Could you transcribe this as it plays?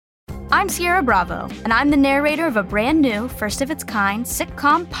I'm Sierra Bravo, and I'm the narrator of a brand new, first-of-its-kind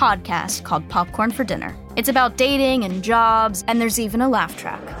sitcom podcast called Popcorn for Dinner. It's about dating and jobs, and there's even a laugh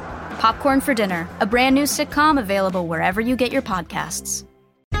track. Popcorn for Dinner, a brand new sitcom available wherever you get your podcasts.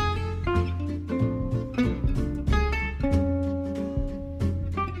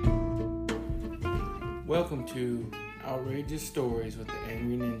 Welcome to Outrageous Stories with the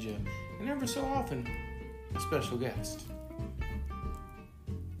Angry Ninja, and ever so often, a special guest.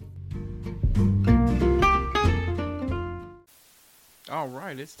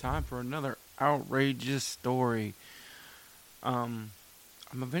 Alright, it's time for another outrageous story. I'm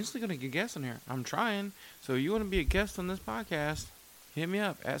eventually going to get guests on here. I'm trying. So you want to be a guest on this podcast, hit me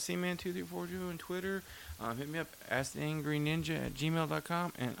up at cman2342 on Twitter. Hit me up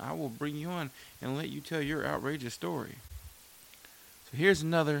asktheangryninja@gmail.com, and I will bring you on and let you tell your outrageous story. So here's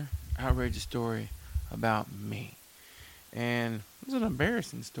another outrageous story about me. And it's an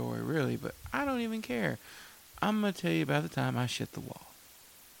embarrassing story, really, but I don't even care. I'm going to tell you about the time I shit the wall.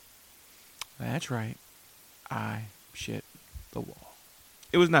 That's right. I shit the wall.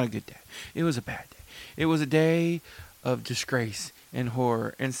 It was not a good day. It was a bad day. It was a day of disgrace and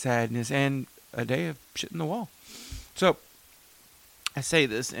horror and sadness and a day of shitting the wall. So, I say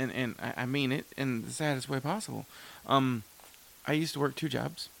this and I mean it in the saddest way possible. I used to work 2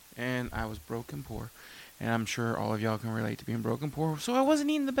 jobs, and I was broke and poor. And I'm sure all of y'all can relate to being broke and poor. So I wasn't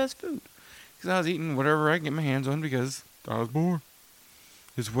eating the best food. Because I was eating whatever I could get my hands on because I was poor.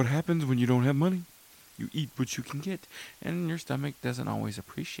 It's what happens when you don't have money. You eat what you can get. And your stomach doesn't always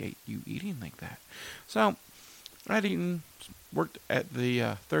appreciate you eating like that. So I'd worked at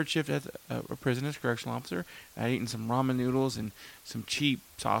the third shift as a prison as a correctional officer. I'd eaten some ramen noodles and some cheap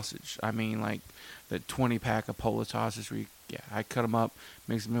sausage. I mean, like the 20-pack of Polish sausage. I cut them up,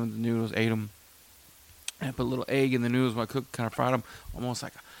 mixed them in with the noodles, ate them. And I put a little egg in the noodles when I cooked, kind of fried them, almost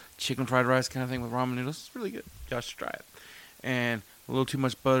like a chicken fried rice kind of thing with ramen noodles. It's really good. Y'all should try it. And a little too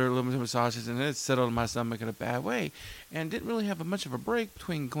much butter, a little too much sausage, and it settled in my stomach in a bad way. And didn't really have much of a break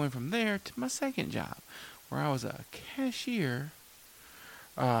between going from there to my second job, where I was a cashier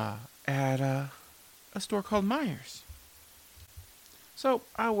at a store called Myers. So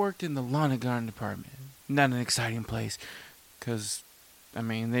I worked in the lawn and garden department. Not an exciting place, because I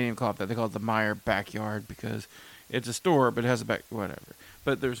mean, they didn't call it that. They call it the Meyer backyard because it's a store, but it has a back, whatever.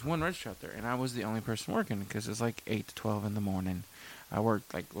 But there's one register out there, and I was the only person working because it's like 8 to 12 in the morning. I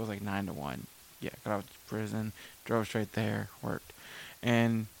worked it was like 9 to 1. Yeah, got out of prison, drove straight there, worked.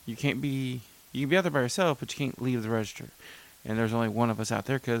 And you can be out there by yourself, but you can't leave the register. And there's only one of us out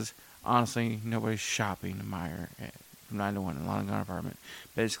there because, honestly, nobody's shopping in Meyer from 9 to 1 in the lawn and garden apartment.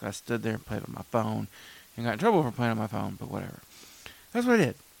 Basically, I stood there and played on my phone and got in trouble for playing on my phone, but whatever. That's what I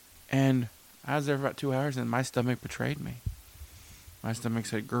did. And I was there for about 2 hours, and my stomach betrayed me. My stomach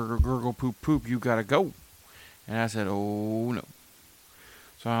said, gurgle, gurgle, poop, poop, you gotta go. And I said, oh, no.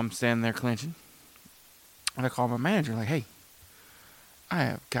 So I'm standing there clenching. And I call my manager, like, hey, I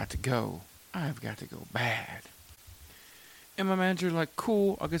have got to go. I have got to go bad. And my manager, like,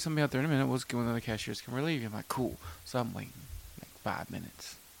 cool, I'll get somebody out there in a minute. We'll just get one of the cashiers can relieve you. I'm like, cool. So I'm waiting, like 5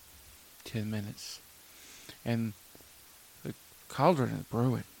 minutes, 10 minutes. And the cauldron is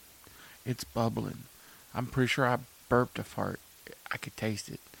brewing. It's bubbling. I'm pretty sure I burped a fart. I could taste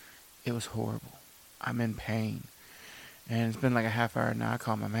it. It was horrible. I'm in pain. And it's been like a half hour now. I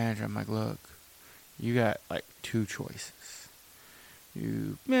call my manager. I'm like, look, you got like 2 choices.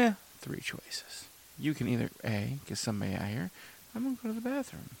 3 choices. You can either A, get somebody out here. I'm going to go to the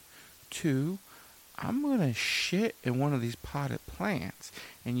bathroom. 2, I'm going to shit in one of these potted plants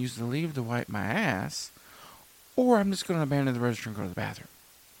and use the leaf to wipe my ass. Or I'm just going to abandon the register and go to the bathroom.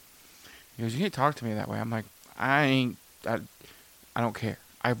 He goes, you can't talk to me that way. I'm like, I don't care.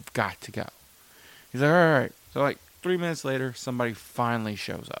 I've got to go. He's like, all right. So like 3 minutes later, somebody finally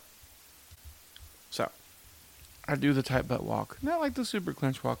shows up. So I do the tight butt walk. Not like the super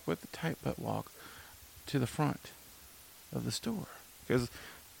clench walk, but the tight butt walk to the front of the store. Because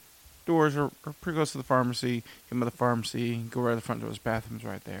doors are pretty close to the pharmacy. Get by the pharmacy, go right to the front door. There's bathrooms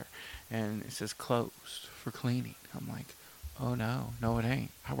right there. And it says closed for cleaning. I'm like, oh no it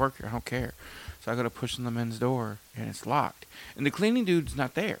ain't. I work here, I don't care. So I go to push on the men's door, and it's locked. And the cleaning dude's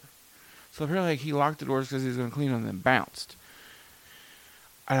not there. So apparently he locked the doors because he was going to clean them and then bounced.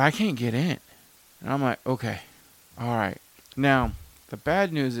 And I can't get in. And I'm like, okay, all right. Now, the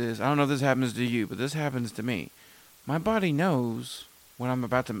bad news is, I don't know if this happens to you, but this happens to me. My body knows when I'm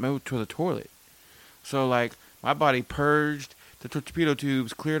about to move to the toilet. So, like, my body purged the torpedo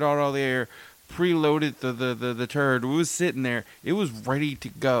tubes, cleared out all the air, preloaded the turd. It was sitting there. It was ready to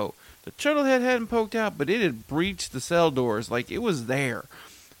go. The turtle head hadn't poked out, but it had breached the cell doors. Like, it was there.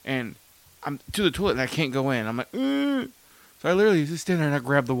 And I'm to the toilet and I can't go in. I'm like, ugh. So I literally just stand there and I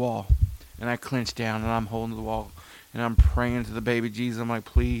grab the wall and I clench down and I'm holding the wall and I'm praying to the baby Jesus. I'm like,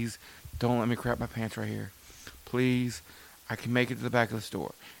 please don't let me crap my pants right here. Please, I can make it to the back of the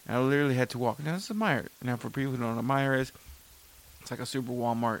store. And I literally had to walk. Now, this is a Meijer. Now, for people who don't know what a Meijer is, it's like a super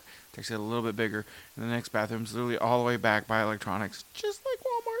Walmart. It's actually a little bit bigger. And the next bathroom is literally all the way back by electronics. Just like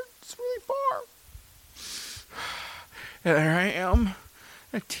Walmart. It's really far. And there I am.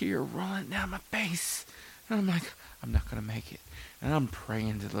 A tear rolling down my face. And I'm like, I'm not going to make it. And I'm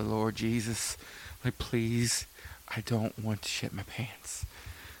praying to the Lord Jesus. Like, please, I don't want to shit my pants.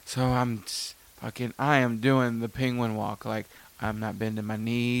 So I am doing the penguin walk. Like, I'm not bending my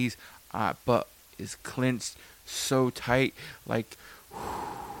knees. Butt is clenched so tight, like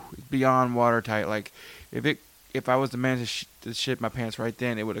beyond watertight. Like, if I was the man to shit my pants right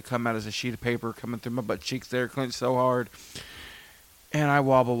then, it would have come out as a sheet of paper coming through my butt cheeks there, clenched so hard. And I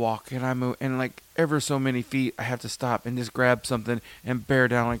wobble walk and I move, and like ever so many feet, I have to stop and just grab something and bear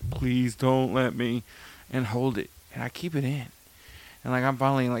down, like, please don't let me, and hold it. And I keep it in. And like I'm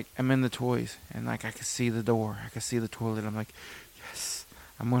finally, like, I'm in the toys and like I can see the door, I can see the toilet. I'm like, yes,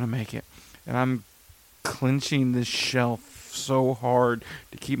 I'm gonna make it. And I'm clenching this shelf so hard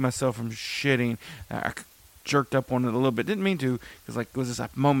to keep myself from shitting. I jerked up on it a little bit. Didn't mean to, because like it was just a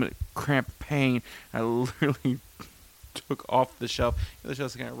moment of cramp pain. I literally took off the shelf. The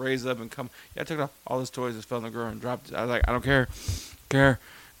shelf's gonna raise up and come. Yeah, I took it off. All those toys just fell on the ground and dropped it. I was like, I don't care.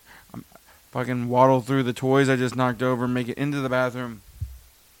 I'm fucking waddle through the toys I just knocked over, make it into the bathroom,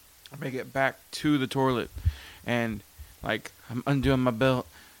 make it back to the toilet, and like I'm undoing my belt.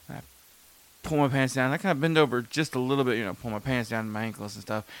 And I pull my pants down. I kind of bend over just a little bit, pull my pants down to my ankles and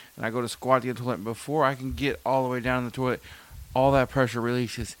stuff. And I go to squat to get to the toilet. Before I can get all the way down the toilet, all that pressure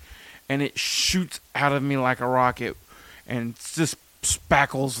releases, and it shoots out of me like a rocket. And just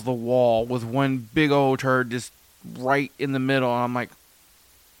spackles the wall with one big old turd just right in the middle. And I'm like,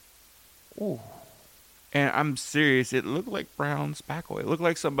 ooh. And I'm serious. It looked like brown spackle. It looked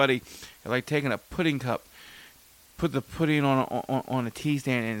like somebody had like taken a pudding cup, put the pudding on a tea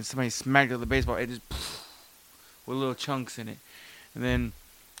stand, and somebody smacked it with a baseball. It just with little chunks in it. And then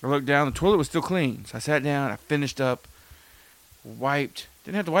I looked down. The toilet was still clean. So I sat down. I finished up, wiped.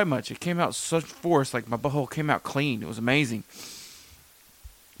 Didn't have to wipe much. It came out such force, like my butthole came out clean. It was amazing.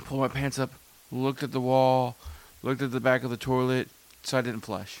 Pulled my pants up, looked at the wall, looked at the back of the toilet, so I didn't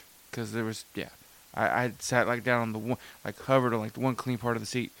flush. Because there was, I sat like down on the one, like hovered on like the one clean part of the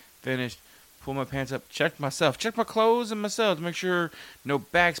seat. Finished, pulled my pants up, checked myself, checked my clothes and myself to make sure no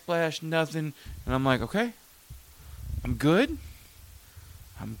backsplash, nothing. And I'm like, okay, I'm good.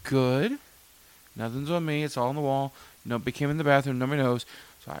 Nothing's on me. It's all on the wall. Nobody came in the bathroom. Nobody knows.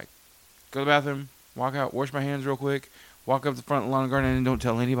 So I go to the bathroom, walk out, wash my hands real quick, walk up to the front of the lawn and garden, and don't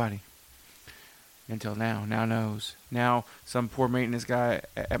tell anybody. Until now. Now knows. Now some poor maintenance guy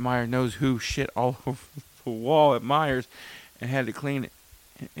at Meijer knows who shit all over the wall at Meijer's and had to clean it.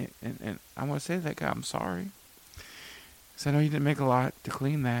 And I want to say to that guy, I'm sorry. Because I know you didn't make a lot to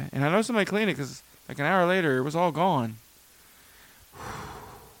clean that. And I know somebody cleaned it because like an hour later, it was all gone.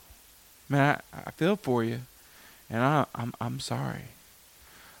 Man, I feel for you. And I'm sorry,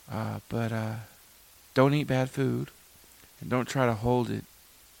 but don't eat bad food, and don't try to hold it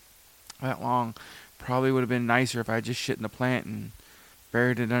that long. Probably would have been nicer if I just shit in the plant and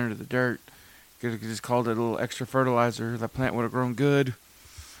buried it under the dirt. Could have just called it a little extra fertilizer. The plant would have grown good.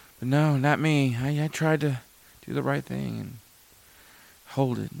 But no, not me. I tried to do the right thing and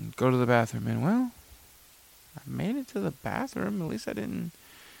hold it and go to the bathroom. And well, I made it to the bathroom. At least I didn't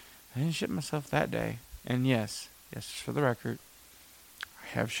shit myself that day. And yes, for the record, I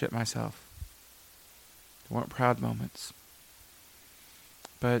have shit myself. They weren't proud moments.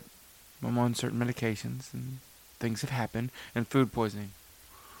 But I'm on certain medications and things have happened. And food poisoning.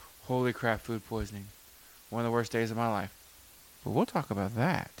 Holy crap, food poisoning. One of the worst days of my life. But we'll talk about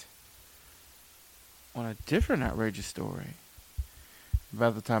that on a different outrageous story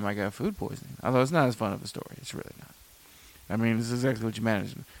about the time I got food poisoning. Although it's not as fun of a story. It's really not. I mean, this is exactly what you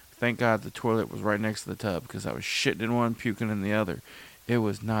managed. Thank God the toilet was right next to the tub because I was shitting in one, puking in the other. It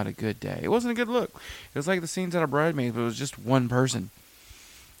was not a good day. It wasn't a good look. It was like the scenes out of Bridesmaids, but it was just one person.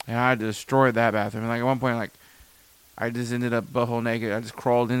 And I destroyed that bathroom. Like at one point, like I just ended up butthole naked. I just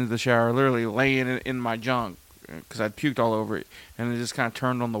crawled into the shower, literally laying in my junk because I'd puked all over it. And it just kind of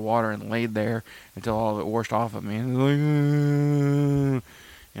turned on the water and laid there until all of it washed off of me. And it was like,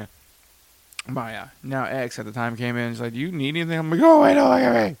 yeah. My now ex at the time came in and was like, "Do you need anything?" I'm like, "Oh, wait, don't look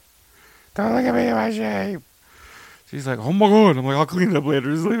at me. Don't look at me in my shame." She's like, "Oh my God." I'm like, "I'll clean it up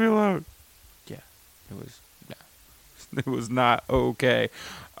later. Just leave me alone." Yeah, it was not okay.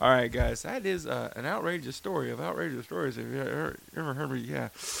 All right, guys. That is an outrageous story of outrageous stories. Have you ever heard me? Yeah.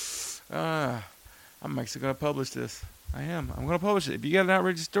 I'm actually going to publish this. I am. I'm going to publish it. If you got an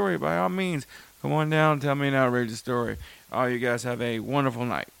outrageous story, by all means, come on down and tell me an outrageous story. All you guys have a wonderful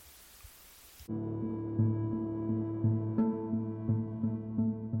night.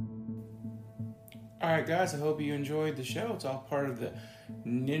 All right, guys. I hope you enjoyed the show. It's all part of the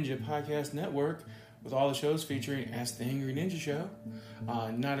Ninja Podcast Network, with all the shows featuring Ask the Angry Ninja Show,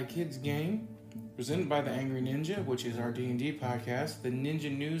 Not a Kid's Game, presented by the Angry Ninja, which is our D&D podcast, the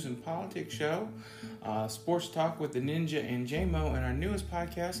Ninja News and Politics Show, Sports Talk with the Ninja and J-Mo, and our newest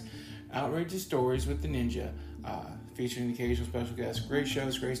podcast, Outrageous Stories with the Ninja, featuring occasional special guests. Great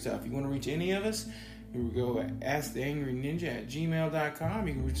shows, great stuff. If you want to reach any of us, you can go at asktheangryninja@gmail.com.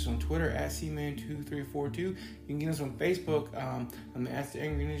 You can reach us on Twitter at cman2342. You can get us on Facebook on the Ask the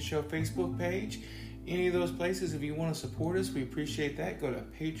Angry Ninja Show Facebook page. Any of those places, if you want to support us, we appreciate that. Go to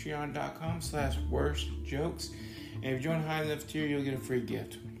patreon.com/worstjokes. And if you join high enough tier, you'll get a free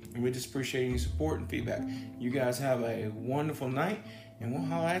gift. And we just appreciate any support and feedback. You guys have a wonderful night, and we'll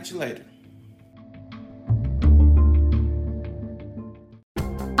holler at you later.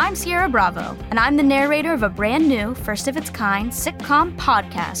 I'm Sierra Bravo, and I'm the narrator of a brand new, first-of-its-kind sitcom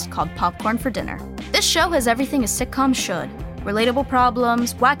podcast called Popcorn for Dinner. This show has everything a sitcom should. Relatable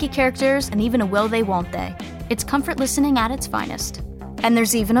problems, wacky characters, and even a will they won't they. It's comfort listening at its finest. And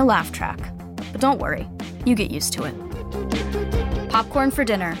there's even a laugh track. But don't worry, you get used to it. Popcorn for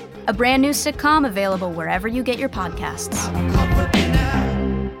Dinner, a brand new sitcom available wherever you get your podcasts.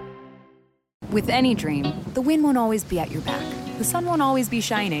 With any dream, the wind won't always be at your back. The sun won't always be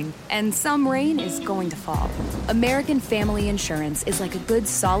shining, and some rain is going to fall. American Family Insurance is like a good,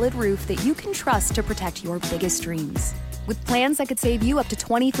 solid roof that you can trust to protect your biggest dreams. With plans that could save you up to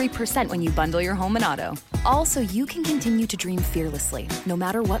 23% when you bundle your home and auto. Also, you can continue to dream fearlessly, no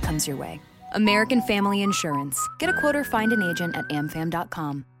matter what comes your way. American Family Insurance. Get a quote or find an agent at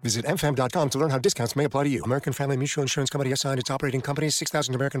amfam.com. Visit amfam.com to learn how discounts may apply to you. American Family Mutual Insurance Company, SI, and its operating companies,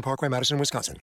 6000 American Parkway, Madison, Wisconsin.